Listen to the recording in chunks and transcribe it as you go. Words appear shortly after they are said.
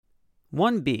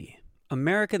1B,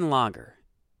 American Lager.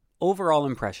 Overall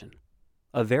impression: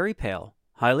 a very pale,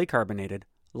 highly carbonated,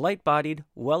 light-bodied,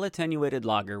 well-attenuated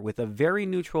lager with a very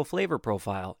neutral flavor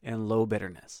profile and low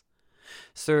bitterness.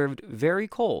 Served very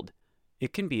cold,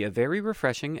 it can be a very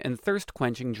refreshing and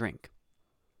thirst-quenching drink.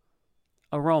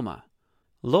 Aroma: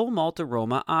 low malt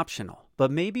aroma optional,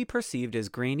 but may be perceived as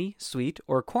grainy, sweet,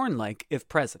 or corn-like if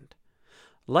present.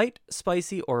 Light,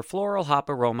 spicy, or floral hop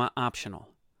aroma optional.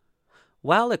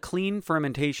 While a clean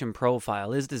fermentation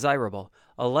profile is desirable,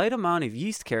 a light amount of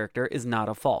yeast character is not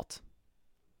a fault.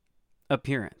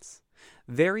 Appearance: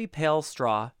 very pale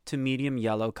straw to medium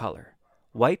yellow color.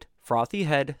 White, frothy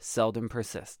head seldom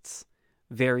persists.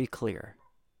 Very clear.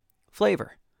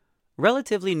 Flavor: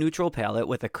 relatively neutral palate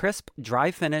with a crisp,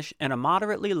 dry finish and a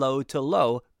moderately low to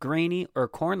low, grainy or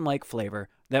corn-like flavor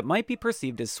that might be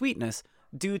perceived as sweetness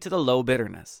due to the low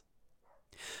bitterness.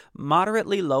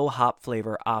 Moderately low hop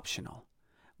flavor optional,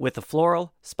 with a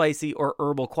floral, spicy, or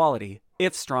herbal quality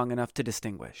if strong enough to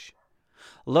distinguish.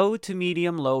 Low to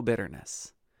medium low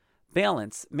bitterness.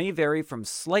 Balance may vary from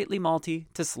slightly malty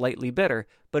to slightly bitter,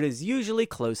 but is usually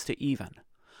close to even.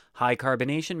 High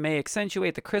carbonation may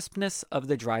accentuate the crispness of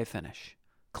the dry finish.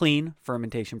 Clean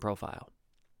fermentation profile.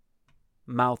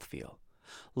 Mouthfeel: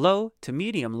 low to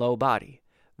medium low body.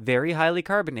 Very highly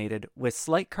carbonated with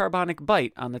slight carbonic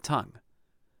bite on the tongue.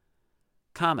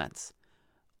 Comments: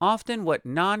 often what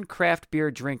non-craft beer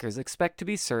drinkers expect to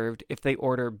be served if they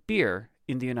order beer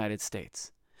in the United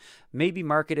States. May be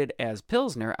marketed as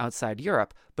Pilsner outside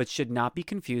Europe, but should not be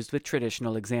confused with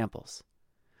traditional examples.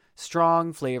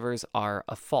 Strong flavors are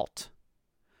a fault.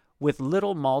 With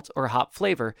little malt or hop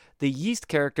flavor, the yeast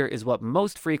character is what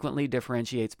most frequently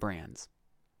differentiates brands.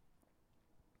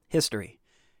 History: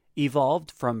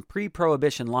 evolved from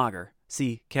pre-Prohibition lager,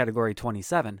 see Category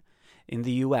 27, in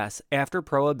the U.S. after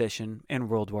Prohibition and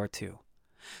World War II.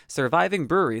 Surviving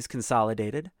breweries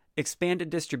consolidated, expanded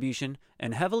distribution,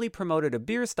 and heavily promoted a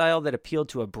beer style that appealed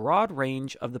to a broad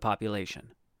range of the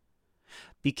population.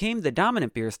 Became the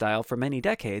dominant beer style for many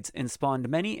decades and spawned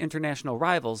many international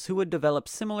rivals who would develop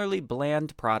similarly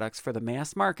bland products for the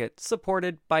mass market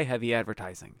supported by heavy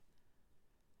advertising.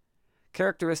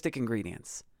 Characteristic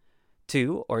ingredients: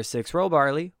 2 or 6 row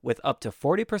barley with up to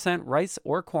 40% rice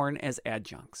or corn as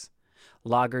adjuncts.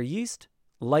 Lager yeast,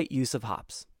 light use of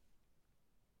hops.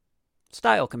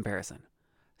 Style comparison: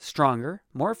 stronger,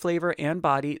 more flavor and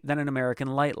body than an American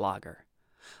light lager.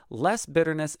 Less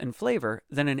bitterness and flavor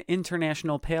than an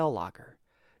international pale lager.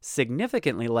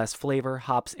 Significantly less flavor,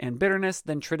 hops, and bitterness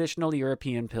than traditional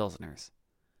European pilsners.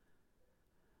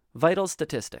 Vital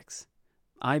statistics: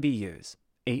 IBUs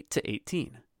 8 to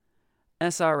 18,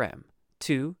 SRM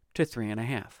 2 to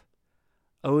 3.5,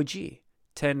 OG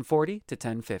 1040 to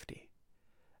 1050,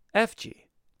 FG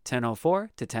 1004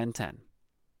 to 1010,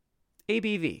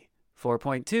 ABV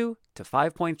 4.2 to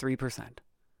 5.3%.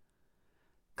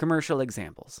 Commercial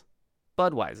examples: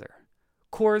 Budweiser,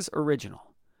 Coors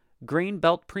Original, Grain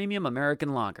Belt Premium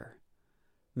American Lager,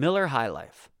 Miller High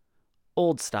Life,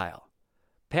 Old Style,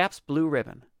 Pabst Blue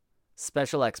Ribbon,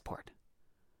 Special Export.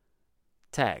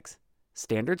 Tags: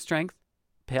 standard strength,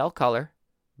 pale color,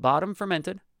 bottom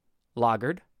fermented,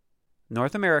 lagered,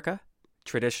 North America,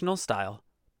 traditional style,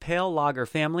 pale lager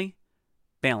family,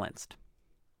 balanced.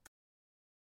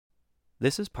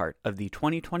 This is part of the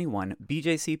 2021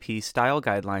 BJCP Style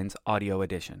Guidelines Audio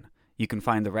Edition. You can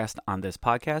find the rest on this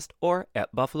podcast or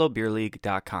at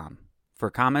buffalobeerleague.com.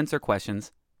 For comments or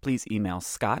questions, please email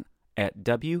Scott at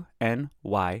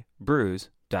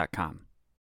wnybrews.com.